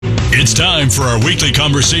It's time for our weekly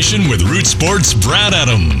conversation with Root Sports' Brad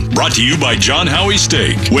Adam. Brought to you by John Howie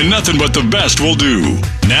Steak, when nothing but the best will do.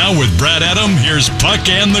 Now with Brad Adam, here's Puck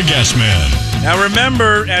and the Gas Man. Now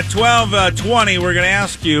remember, at 12:20, we're going to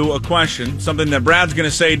ask you a question, something that Brad's going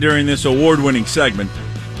to say during this award-winning segment.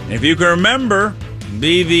 And if you can remember,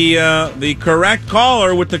 be the correct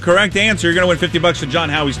caller with the correct answer, you're going to win $50 to John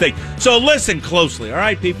Howie Steak. So listen closely, all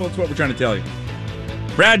right, people? That's what we're trying to tell you.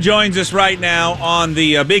 Brad joins us right now on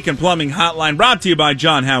the Beacon Plumbing Hotline, brought to you by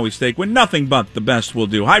John Howie Steak, when nothing but the best will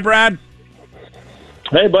do. Hi, Brad.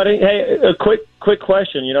 Hey, buddy. Hey, a quick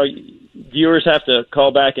question. You know, viewers have to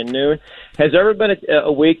call back at noon. Has there ever been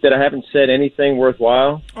a week that I haven't said anything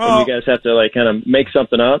worthwhile? Oh. And you guys have to, kind of make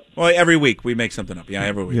something up? Well, every week we make something up. Yeah,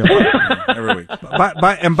 every week. Yeah. Every week.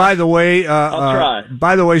 By the way, I'll try.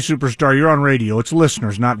 By the way, Superstar, you're on radio. It's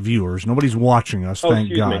listeners, not viewers. Nobody's watching us,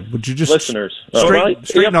 thank God. Me. Would you just listeners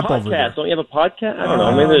straighten up over there? Don't you have a podcast? I don't know.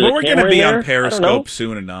 I mean, there's well, we're going to be on Periscope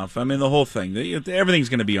soon enough. I mean, the whole thing. Everything's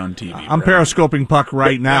going to be on TV. I'm Periscoping Puck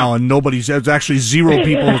right now, and there's actually zero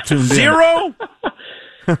people tuned in. Zero?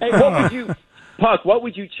 Hey, what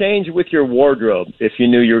would you change with your wardrobe if you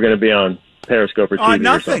knew you were going to be on Periscope or TV?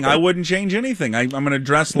 Nothing. I wouldn't change anything. I'm going to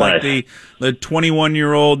dress like the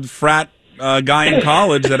 21-year-old frat guy in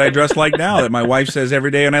college that I dress like now. That my wife says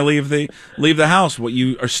every day when I leave the house. What,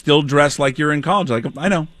 you are still dressed like you're in college? Like, I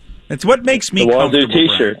know. It's what makes me comfortable. The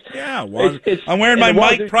T-shirt. Yeah, I'm wearing my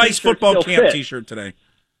Mike Price football camp T-shirt today.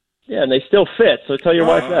 Yeah, and they still fit, so tell your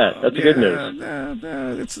wife that. That's good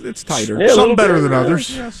news. It's tighter. Yeah, some better than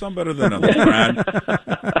others. Yeah, some better than others, Brad.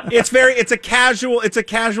 It's a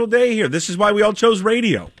casual day here. This is why we all chose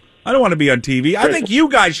radio. I don't want to be on TV. I think you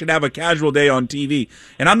guys should have a casual day on TV.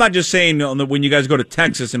 And I'm not just saying when you guys go to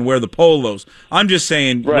Texas and wear the polos. I'm just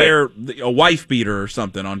saying wear a wife beater or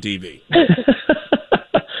something on TV. I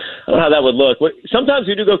don't know how that would look. Sometimes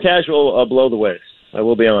we do go casual below the waist. I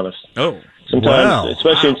will be honest. Oh. Sometimes,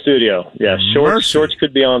 especially in studio. Yeah, shorts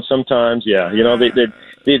could be on sometimes. Yeah, you know,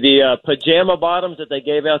 the pajama bottoms that they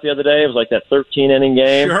gave out the other day, it was like that 13-inning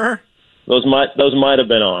game. Sure. Those might have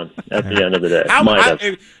been on at the end of the day.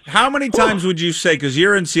 How many times would you say, because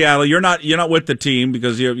you're in Seattle, you're not with the team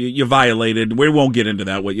because you violated. We won't get into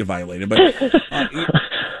that, what you violated, but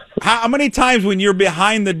how many times when you're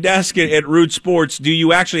behind the desk at Root Sports do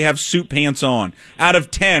you actually have suit pants on? Out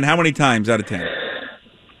of 10, how many times out of 10?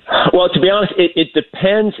 Well, to be honest, it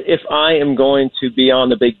depends if I am going to be on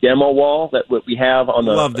the big demo wall that we have on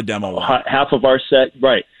the demo wall. Half of our set,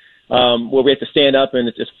 right, where we have to stand up and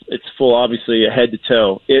it's full, obviously, head to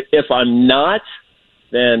toe. If I'm not,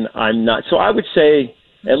 then I'm not. So I would say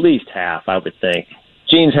at least half, I would think.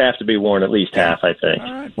 Jeans have to be worn at least half, I think.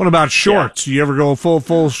 All right. What about shorts? Do you ever go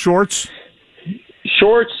full shorts?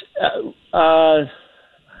 Shorts? I'd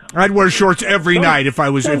wear shorts every night if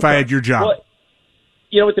I had your job. Well,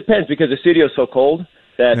 you know, it depends because the studio's so cold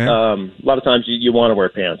that a lot of times you want to wear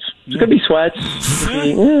pants. It could be sweats.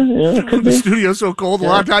 The studio's so cold, a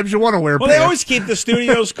lot of times you want to wear pants. Well, they always keep the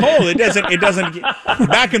studios cold. It doesn't.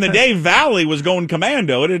 Back in the day, Valley was going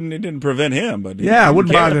commando. It didn't prevent him. But it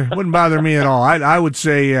wouldn't bother me at all. I would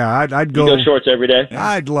say, I'd go. You go shorts every day.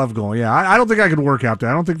 I'd love going. Yeah, I don't think I could work out there.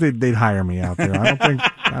 I don't think they'd hire me out there.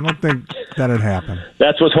 I don't think that'd happen.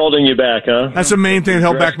 That's what's holding you back, huh? That's the main thing that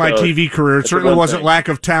held back my TV career. It certainly wasn't lack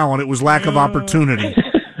of talent. It was lack of opportunity.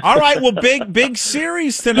 All right, well, big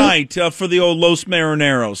series tonight for the old Los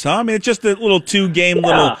Marineros, huh? I mean, it's just a little two-game,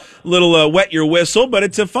 little wet your whistle, but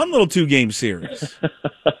it's a fun little two-game series.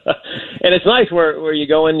 And it's nice where you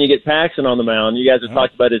go in and you get Paxton on the mound. You guys have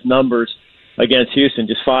talked about his numbers against Houston,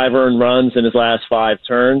 just 5 earned runs in his last 5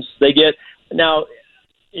 turns. They get now.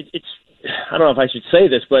 It's I don't know if I should say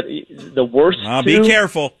this, but the worst. Be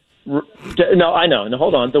careful. No, I know. No,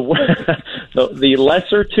 hold on. The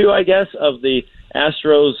lesser two, I guess, of the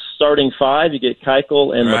Astros starting 5, you get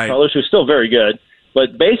Keuchel and McCullers, who's still very good.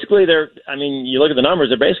 But basically, you look at the numbers,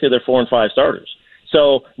 they're 4 and 5 starters.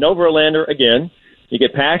 So, no Verlander again. You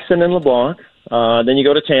get Paxton and LeBlanc. Then you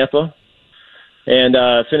go to Tampa and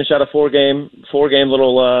finish out a four-game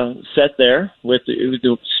little set there with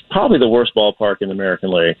probably the worst ballpark in the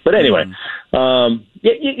American League. But anyway, I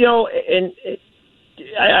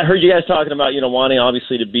heard you guys talking about, wanting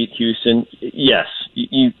obviously to beat Houston. Yes,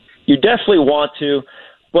 you definitely want to,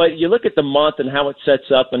 but you look at the month and how it sets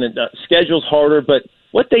up, and the schedule's harder. But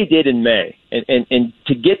what they did in May, and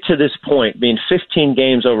to get to this point, being 15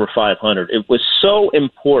 games over 500, it was so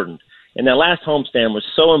important. And that last homestand was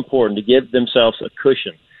so important to give themselves a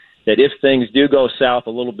cushion that if things do go south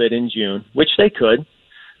a little bit in June, which they could,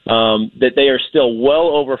 that they are still well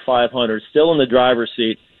over 500, still in the driver's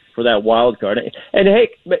seat. for that wild card. And hey,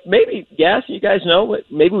 maybe, Gas, you guys know,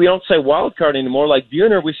 maybe we don't say wild card anymore. Like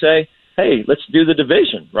Buhner, we say, hey, let's do the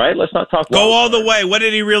division, right? Let's not talk wild Go all card. the way. What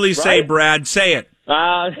did he really say, Brad? Say it.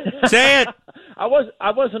 Say it. I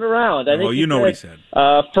wasn't around. I think you know what he said.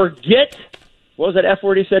 Forget. What was that F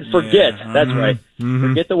word he said? Forget. Yeah, That's right. Mm-hmm.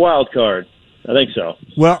 Forget the wild card. I think so.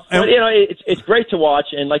 Well, but, it's great to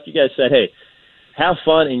watch, and like you guys said, hey, have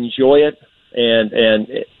fun, enjoy it,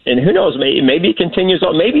 and who knows? Maybe it continues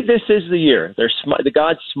on. Maybe this is the year. The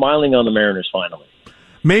God's smiling on the Mariners finally.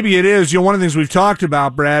 Maybe it is. One of the things we've talked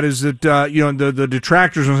about, Brad, is that the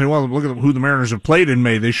detractors will say, "Well, look at who the Mariners have played in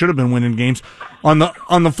May. They should have been winning games." On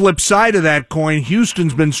the flip side of that coin,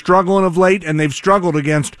 Houston's been struggling of late, and they've struggled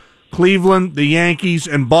against Cleveland, the Yankees,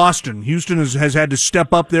 and Boston. Houston has had to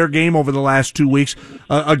step up their game over the last 2 weeks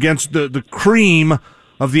against the cream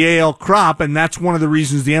of the AL crop, and that's one of the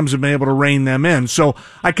reasons the M's have been able to rein them in. So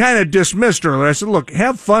I kind of dismissed earlier. I said, look,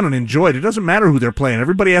 have fun and enjoy it. It doesn't matter who they're playing.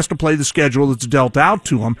 Everybody has to play the schedule that's dealt out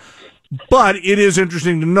to them. But it is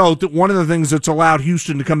interesting to note that one of the things that's allowed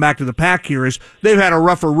Houston to come back to the pack here is they've had a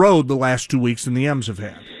rougher road the last 2 weeks than the M's have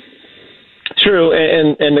had. True,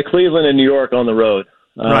 and the Cleveland and New York on the road.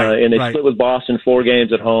 And they split with Boston 4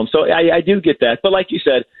 games at home. So I do get that. But like you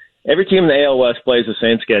said, every team in the AL West plays the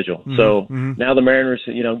same schedule. Mm-hmm. So now the Mariners,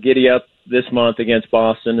 giddy up this month against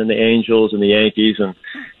Boston and the Angels and the Yankees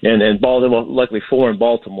and Baltimore, luckily 4 in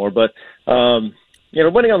Baltimore. But,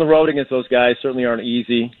 winning on the road against those guys certainly aren't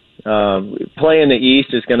easy. Playing the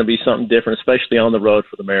East is going to be something different, especially on the road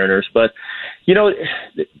for the Mariners. But,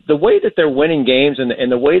 the way that they're winning games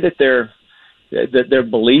and the way that their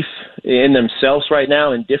belief in themselves right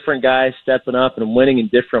now and different guys stepping up and winning in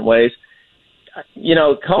different ways,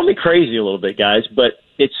 call me crazy a little bit, guys, but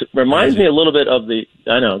it reminds me a little bit of the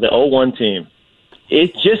 0-1 team.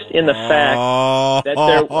 It's just in the fact that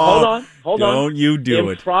they're hold on. Don't you do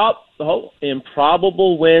it.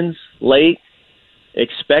 Improbable wins late,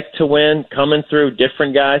 expect to win, coming through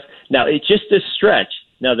different guys. Now, it's just this stretch.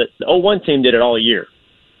 Now, the 0-1 team did it all year.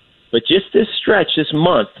 But just this stretch, this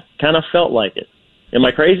month, kind of felt like it. Am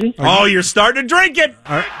I crazy? Oh, you're starting to drink it.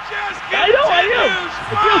 I know.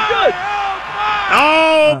 It feels good.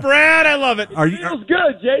 Oh, Brad, I love it. It feels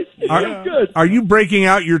good, Jace. It feels good. Are you breaking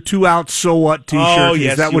out your 2 out, so what t-shirt? Oh,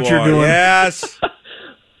 yes, is that what you're doing? Yes.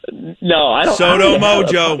 No, I don't. Soto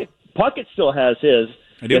Mojo. Puckett still has his.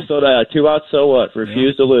 I do. So 2 out, so what?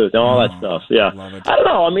 Refuse to lose, and all that stuff. Yeah. Love it. I don't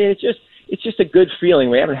know. I mean, it's just a good feeling.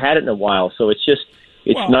 We haven't had it in a while, so it's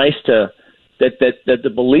nice that the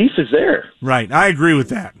belief is there. Right. I agree with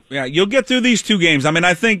that. Yeah, you'll get through these 2 games. I mean,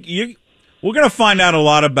 I think we're going to find out a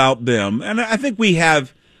lot about them. And I think we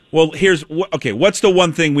have, what's the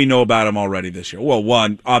one thing we know about them already this year? Well,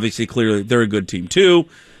 1, obviously, clearly, they're a good team. 2,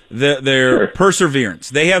 their perseverance.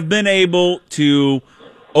 They have been able to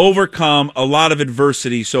overcome a lot of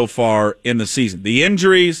adversity so far in the season. The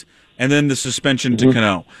injuries and then the suspension to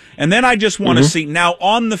Cano. And then I just want to see, now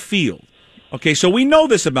on the field, okay, so we know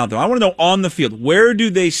this about them. I want to know on the field, where do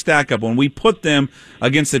they stack up when we put them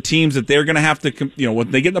against the teams that they're going to have to,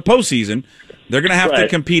 when they get in the postseason, they're going to have to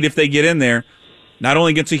compete if they get in there, not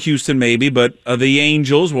only against the Houston maybe, but the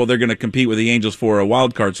Angels. Well, they're going to compete with the Angels for a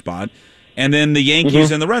wild card spot, and then the Yankees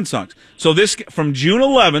and the Red Sox. So this, from June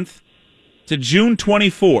 11th to June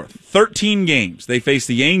 24th, 13 games. They face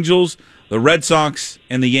the Angels, the Red Sox,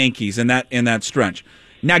 and the Yankees in that stretch.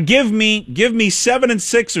 Now, give me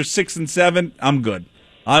 7-6 or 6-7. I'm good.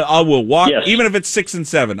 I will walk, even if it's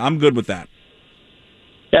 6-7. I'm good with that.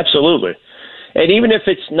 Absolutely, and even if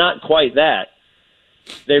it's not quite that,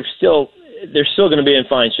 they're still going to be in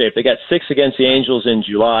fine shape. They got 6 against the Angels in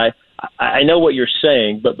July. I know what you're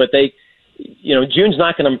saying, but they, June's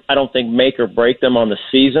not going to, I don't think, make or break them on the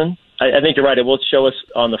season. I think you're right. It will show us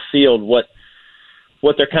on the field what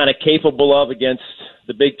they're kind of capable of against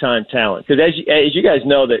the big-time talent. Because as you guys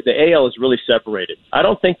know, the AL is really separated. I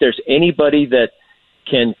don't think there's anybody that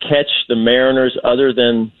can catch the Mariners other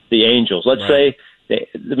than the Angels. Let's say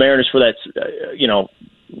the Mariners for that,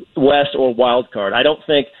 West or wild card. I don't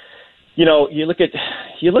think, you look at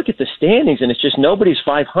the standings and it's just nobody's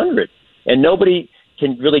 500 and nobody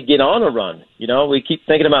can really get on a run. We keep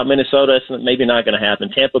thinking about Minnesota. It's maybe not going to happen.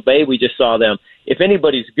 Tampa Bay, we just saw them. If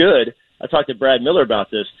anybody's good, I talked to Brad Miller about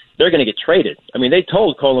this, they're going to get traded. I mean, they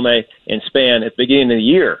told Colomé and Span at the beginning of the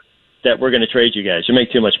year that we're going to trade you guys. You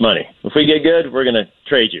make too much money. If we get good, we're going to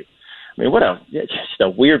trade you. I mean, just a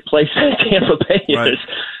weird place Tampa Bay is.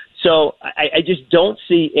 So I just don't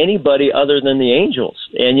see anybody other than the Angels.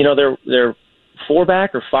 And, they're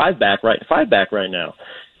 4-back or 5-back right now.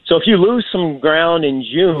 So if you lose some ground in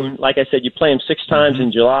June, like I said, you play them 6 times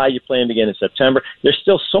in July, you play them again in September. There's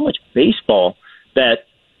still so much baseball that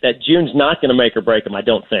June's not going to make or break them, I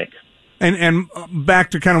don't think. And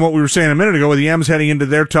back to kind of what we were saying a minute ago with the M's heading into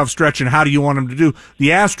their tough stretch and how do you want them to do? The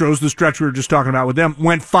Astros, the stretch we were just talking about with them,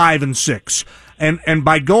 went 5-6. And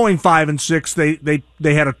by going 5-6,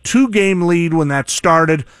 they had a 2-game lead when that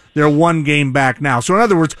started. They're 1 game back now. So in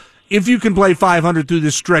other words, if you can play 500 through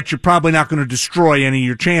this stretch, you're probably not going to destroy any of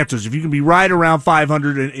your chances. If you can be right around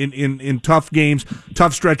 500 in tough games,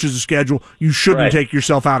 tough stretches of schedule, you shouldn't take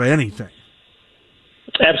yourself out of anything.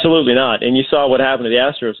 Absolutely not. And you saw what happened to the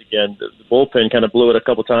Astros again. The bullpen kind of blew it a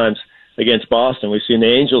couple times against Boston. We've seen the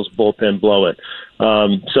Angels bullpen blow it.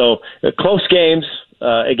 So close games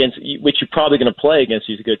against which you're probably going to play against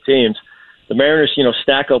these good teams. The Mariners,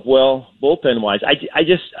 stack up well bullpen wise.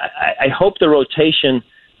 I hope the rotation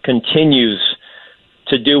continues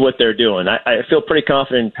to do what they're doing. I feel pretty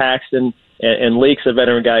confident in Paxton and Leake's a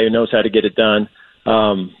veteran guy who knows how to get it done.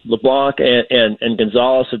 LeBlanc and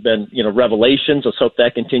Gonzalez have been, revelations. Let's hope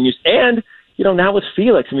that continues. And, now with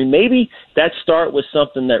Felix, maybe that start was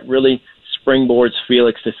something that really springboards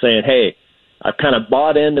Felix to saying, hey, I've kind of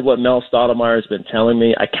bought into what Mel Stottlemyre has been telling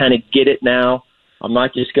me. I kind of get it now. I'm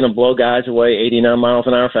not just going to blow guys away 89 miles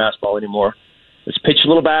an hour fastball anymore. Let's pitch a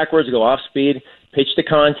little backwards, go off speed, pitch to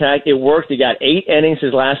contact. It worked. He got 8 innings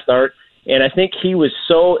his last start. And I think he was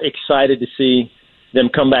so excited to see them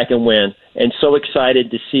come back and win, and so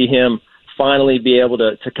excited to see him finally be able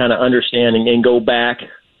to kind of understand and go back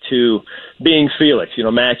to being Felix,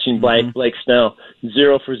 matching Blake Snell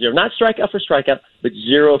 0 for 0. Not strikeout for strikeout, but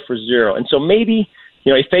 0 for 0. And so maybe,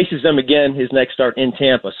 he faces them again his next start in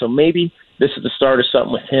Tampa. So maybe this is the start of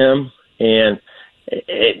something with him. And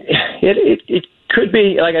it could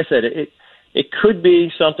be, like I said, it could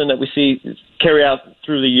be something that we see carry out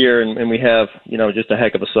through the year, and we have, just a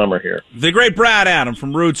heck of a summer here. The great Brad Adam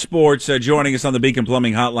from Root Sports joining us on the Beacon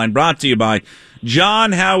Plumbing Hotline, brought to you by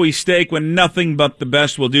John Howie Steak, when nothing but the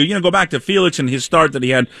best will do. Go back to Felix and his start that he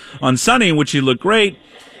had on Sunday, in which he looked great,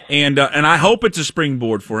 and I hope it's a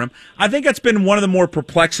springboard for him. I think that's been one of the more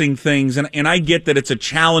perplexing things, and I get that it's a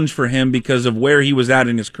challenge for him because of where he was at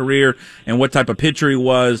in his career and what type of pitcher he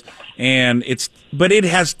was, but it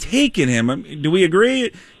has taken him. Do we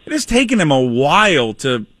agree? It has taken him a while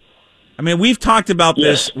to. We've talked about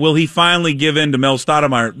this. Will he finally give in to Mel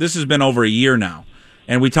Stottlemyre? This has been over a year now,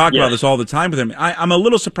 and we talk about this all the time with him. I'm a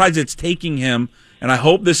little surprised it's taking him, and I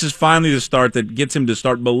hope this is finally the start that gets him to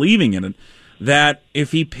start believing in it. That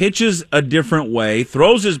if he pitches a different way,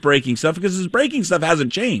 throws his breaking stuff, because his breaking stuff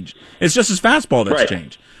hasn't changed. It's just his fastball that's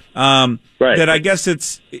changed. That I guess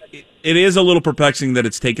it is a little perplexing that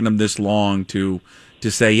it's taken him this long to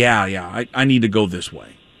say, I need to go this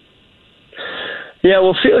way. Yeah,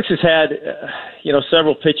 well, Felix has had,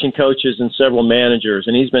 several pitching coaches and several managers,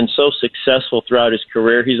 and he's been so successful throughout his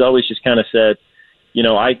career. He's always just kind of said,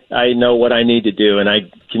 I know what I need to do, and I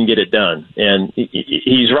can get it done. And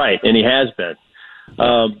he's right, and he has been.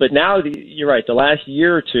 But now, you're right, the last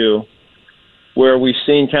year or two, where we've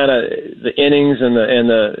seen kind of the innings and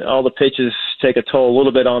all the pitches take a toll a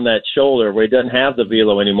little bit on that shoulder, where he doesn't have the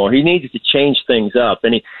velo anymore. He needs to change things up,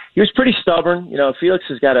 and he was pretty stubborn. Felix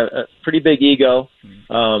has got a pretty big ego,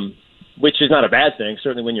 which is not a bad thing,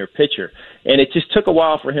 certainly when you're a pitcher. And it just took a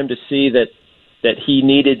while for him to see that he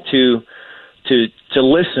needed to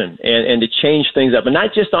listen and to change things up, and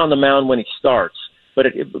not just on the mound when he starts, but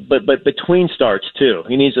between starts too.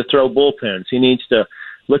 He needs to throw bullpens. He needs to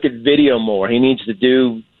look at video more. He needs to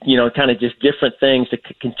do, kind of just different things to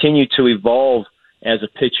continue to evolve as a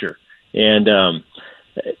pitcher. And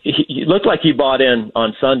he looked like he bought in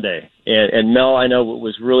on Sunday. And Mel, I know,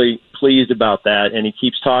 was really pleased about that. And he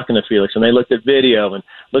keeps talking to Felix. And they looked at video and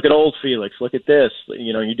look at old Felix. Look at this.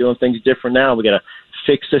 You're doing things different now. We got to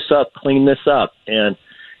fix this up, clean this up. And,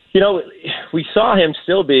 we saw him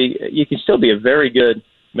you can still be a very good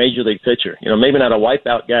major league pitcher. Maybe not a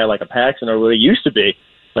wipeout guy like a Paxton or what he used to be,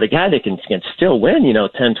 but a guy that can still win,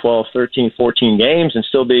 10, 12, 13, 14 games and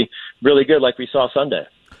still be really good like we saw Sunday.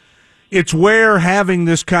 It's where having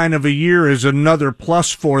this kind of a year is another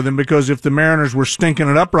plus for them, because if the Mariners were stinking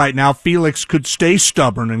it up right now, Felix could stay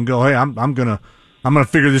stubborn and go, hey, I'm gonna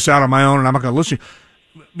figure this out on my own, and I'm not gonna listen.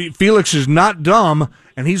 Felix is not dumb,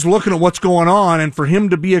 and he's looking at what's going on, and for him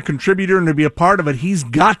to be a contributor and to be a part of it, he's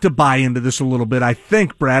got to buy into this a little bit, I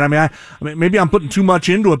think, Brad. I mean, maybe I'm putting too much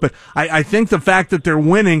into it, but I think the fact that they're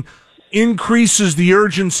winning increases the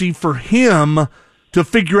urgency for him to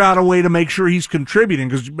figure out a way to make sure he's contributing,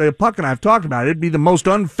 because Puck and I have talked about it. It'd be the most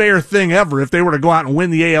unfair thing ever if they were to go out and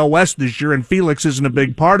win the AL West this year and Felix isn't a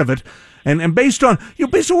big part of it. And based on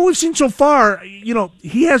what we've seen so far,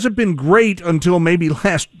 he hasn't been great until maybe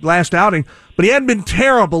last outing, but he hadn't been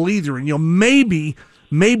terrible either. And maybe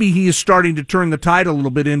maybe he is starting to turn the tide a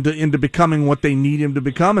little bit into becoming what they need him to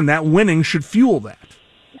become, and that winning should fuel that.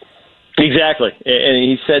 Exactly. And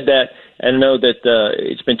he said that, and I know that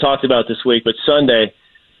it's been talked about this week, but Sunday,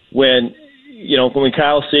 when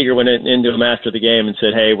Kyle Seager went into him after the game and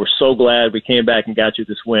said, hey, we're so glad we came back and got you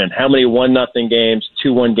this win. How many 1-0 games,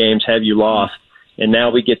 2-1 games have you lost? And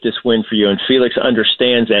now we get this win for you. And Felix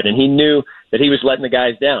understands that. And he knew that he was letting the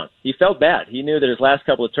guys down. He felt bad. He knew that his last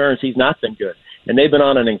couple of turns, he's not been good. And they've been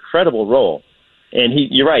on an incredible roll. And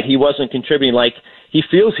you're right, he wasn't contributing like he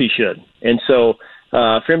feels he should. And so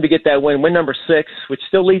for him to get that win number 6, which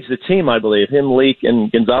still leads the team, I believe, him, Leak,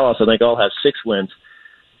 and Gonzalez, I think all have 6 wins,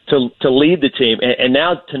 to lead the team. And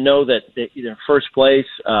now to know that they're in first place,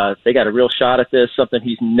 they got a real shot at this, something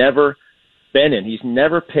he's never been in. He's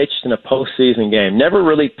never pitched in a postseason game, never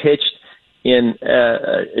really pitched in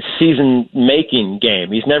a season-making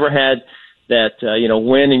game. He's never had that,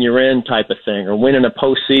 win and you're in type of thing, or win in a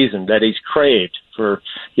postseason that he's craved for,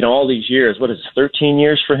 all these years. What is it, 13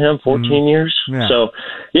 years for him, 14 years? Yeah. So,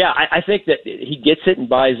 yeah, I think that he gets it and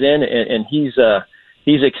buys in, and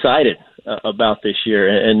he's excited about this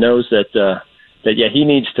year and knows that he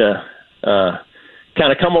needs to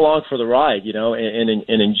kind of come along for the ride,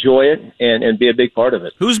 and enjoy it and be a big part of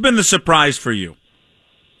it. Who's been the surprise for you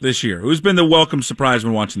this year? Who's been the welcome surprise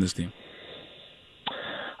when watching this team?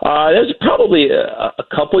 There's probably a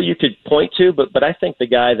couple you could point to, but I think the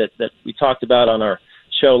guy that we talked about on our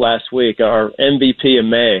show last week, our MVP in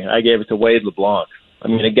May, I gave it to Wade LeBlanc. I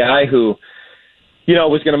mean, a guy who,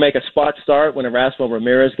 was going to make a spot start when Erasmo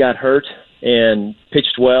Ramirez got hurt and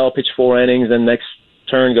pitched well, pitched 4 innings, then next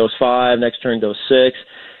turn goes 5, next turn goes 6.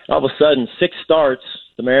 All of a sudden, 6 starts,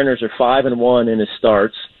 the Mariners are 5-1 in his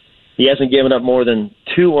starts. He hasn't given up more than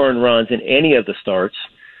 2 earned runs in any of the starts.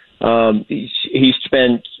 He's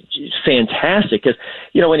been fantastic because,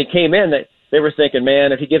 when he came in, they were thinking,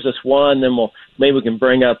 man, if he gives us 1, then maybe we can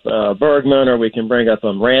bring up Bergman, or we can bring up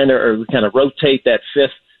Miranda, or we kind of rotate that 5th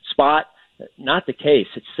spot. Not the case.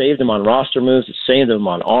 It saved him on roster moves. It saved him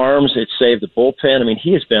on arms. It saved the bullpen. I mean,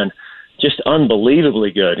 he has been just unbelievably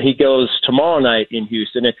good. He goes tomorrow night in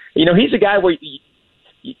Houston. And, he's a guy where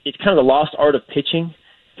it's kind of the lost art of pitching,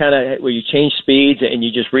 kind of where you change speeds and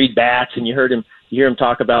you just read bats, and you hear him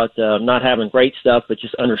talk about not having great stuff, but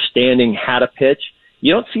just understanding how to pitch.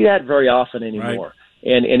 You don't see that very often anymore.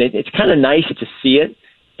 Right. And it's kind of nice to see it.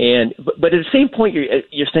 But at the same point,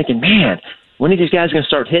 you're thinking, man, when are these guys going to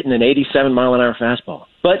start hitting an 87-mile-an-hour fastball?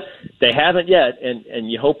 But they haven't yet,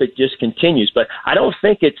 and you hope it just continues. But I don't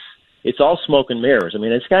think it's all smoke and mirrors. I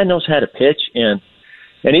mean, this guy knows how to pitch, and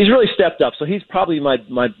he's really stepped up. So he's probably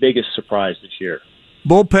my biggest surprise this year.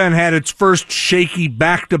 Bullpen had its first shaky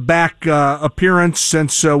back-to-back appearance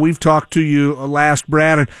since we've talked to you last,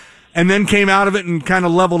 Brad, and then came out of it and kind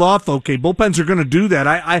of leveled off. Okay, bullpens are going to do that.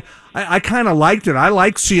 I kind of liked it. I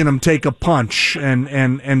like seeing them take a punch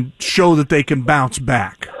and show that they can bounce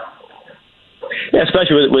back. Yeah,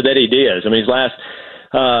 especially with Eddie Diaz. I mean, his last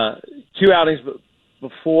 2 outings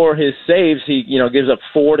before his saves, he gives up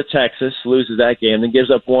 4 to Texas, loses that game, then gives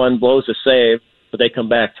up 1, blows a save, but they come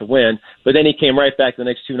back to win. But then he came right back the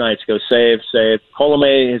next 2 nights, goes save.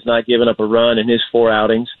 Colomé has not given up a run in his 4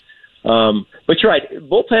 outings. But you're right,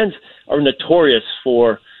 bullpens are notorious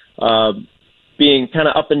for being kind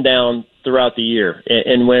of up and down throughout the year.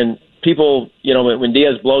 And when people, when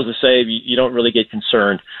Diaz blows a save, you don't really get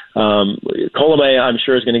concerned. Colomé, I'm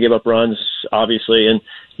sure, is going to give up runs, obviously, and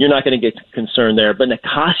you're not going to get concerned there. But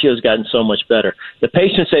Nicasio's gotten so much better. The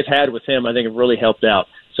patience they've had with him, I think, have really helped out.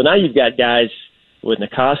 So now you've got guys with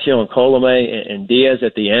Nicasio and Colomé and Diaz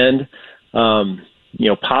at the end.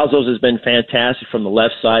 Pazos has been fantastic from the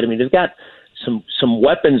left side. I mean, they've got some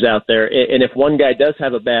weapons out there, and if one guy does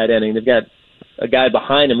have a bad inning, they've got a guy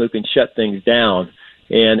behind him who can shut things down.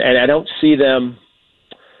 And I don't see them.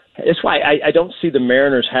 That's why I don't see the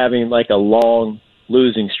Mariners having like a long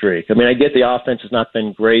losing streak. I mean, I get the offense has not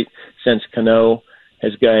been great since Cano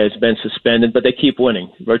has been suspended, but they keep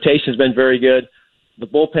winning. Rotation has been very good. The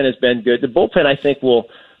bullpen has been good. The bullpen, I think, will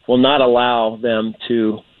not allow them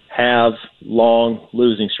to have long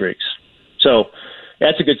losing streaks. So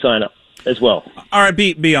that's a good sign up as well. All right,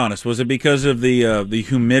 be honest. Was it because of the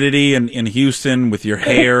humidity in Houston with your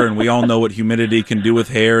hair, and we all know what humidity can do with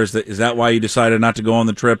hair? Is that why you decided not to go on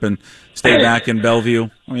the trip and stay back in Bellevue?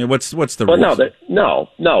 I mean, what's the reason? No.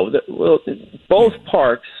 Both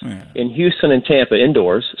parks in Houston and Tampa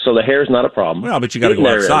indoors, so the hair is not a problem. Well, but you got to go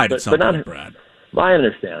outside at some point, Brad. I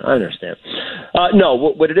understand. No,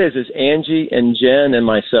 what it is Angie and Jen and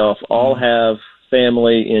myself all have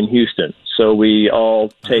family in Houston, so we all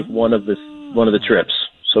take one of the trips.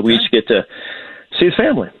 So we each get to see his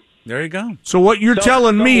family. There you go. So what you're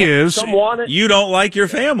telling me is you don't like your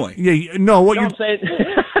family. Yeah, no. What you're saying?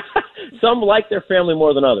 Some like their family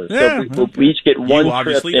more than others. Yeah, so we each get one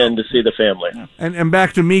trip in to see the family. And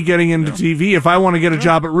back to me getting into TV. If I want to get a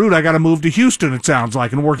job at Root, I got to move to Houston. It sounds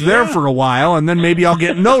like, and work there for a while, and then maybe I'll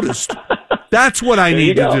get noticed. That's what I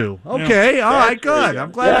need to do. Okay, all right, good.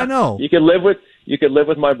 I'm glad I know. You can live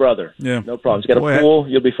with my brother. Yeah, no problem. He's got a pool.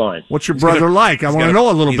 You'll be fine. What's your brother like? I want to know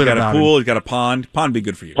a little bit about him. He's got a pool. He's got a pond. Pond be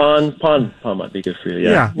good for you. Pond might be good for you.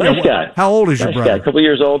 Yeah. Nice guy. How old is your brother? Guy. A couple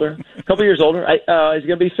years older. He's going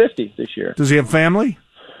to be 50 this year. Does he have family?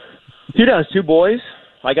 He does. 2 boys.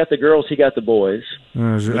 I got the girls. He got the boys.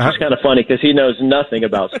 Which is kind of funny because he knows nothing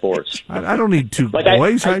about sports. I don't need 2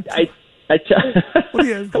 boys. Come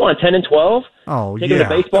on, 10 and 12. Oh, Take him to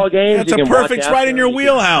baseball games. That's a perfect right in your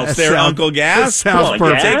wheelhouse there, Uncle Gas. Sounds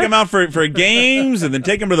perfect. Take him out for games, and then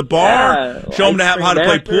take him to the bar. Show him how to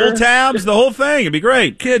play pool tabs. The whole thing. It'd be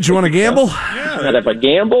great. Kids, you want to gamble? Yeah, a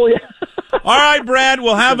gamble. Yeah. All right, Brad.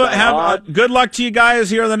 We'll have good luck to you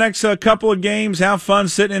guys here in the next couple of games. Have fun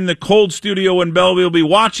sitting in the cold studio in Belleville. We'll be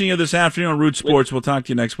watching you this afternoon on Root Sports. We'll talk to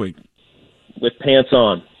you next week. With pants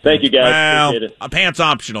on. Thank you, guys. Appreciate it. Pants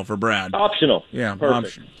optional for Brad. Optional. Yeah, perfect.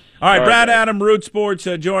 Optional. All right, Brad Adam, Root Sports,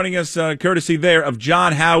 joining us, courtesy there of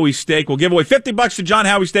John Howie Steak. We'll give away $50 to John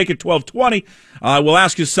Howie Steak at 12:20. We'll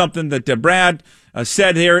ask you something that Brad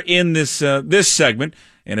said here in this segment.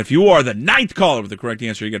 And if you are the 9th caller with the correct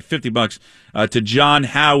answer, you get $50 to John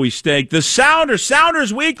Howie Steak. The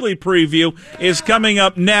Sounders Weekly preview is coming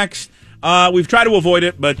up next. We've tried to avoid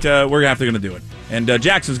it, but we're going to do it. And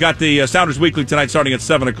Jackson's got the Sounders Weekly tonight starting at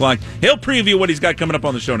 7 o'clock. He'll preview what he's got coming up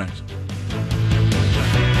on the show next.